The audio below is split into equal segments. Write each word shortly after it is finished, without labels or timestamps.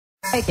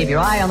Keep your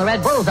eye on the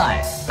red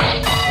bullseye.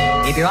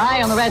 Keep your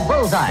eye on the red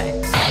bullseye.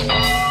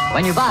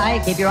 When you buy,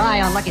 keep your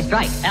eye on Lucky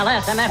Strike.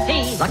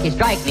 LSMFT. Lucky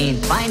Strike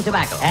means fine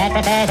tobacco.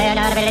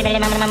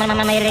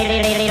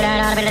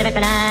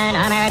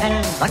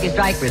 Lucky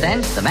Strike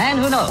presents The Man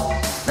Who Knows.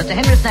 Mr.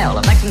 Henry Snell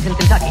of Lexington,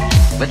 Kentucky.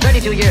 With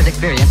 32 years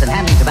experience in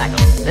handling tobacco,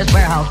 this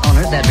warehouse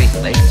owner said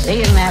recently,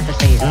 season after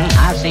season,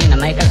 I've seen the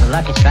makers of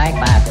Lucky Strike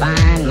buy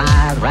fine,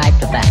 mild, ripe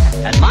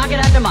tobacco. And market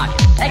after market,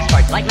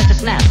 experts like Mr.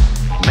 Snell,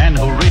 men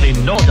who really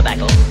know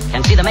tobacco,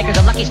 can see the makers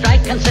of Lucky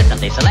Strike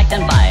consistently select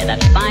and buy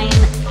that fine,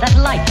 that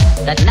light,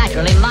 that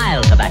naturally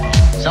mild tobacco.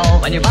 So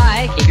when you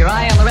buy, keep your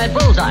eye on the red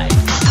bullseye.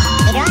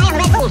 Keep your eye on the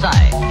red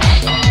bullseye.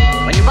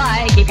 When you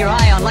buy, keep your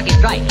eye on Lucky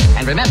Strike.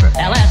 And remember,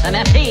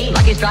 LSMFT,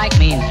 Lucky Strike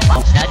means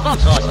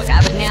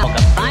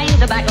fine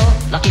tobacco,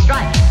 Lucky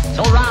Strike.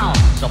 So round,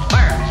 so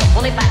firm, so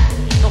fully packed,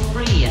 so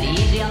free and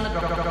easy on the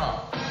draw.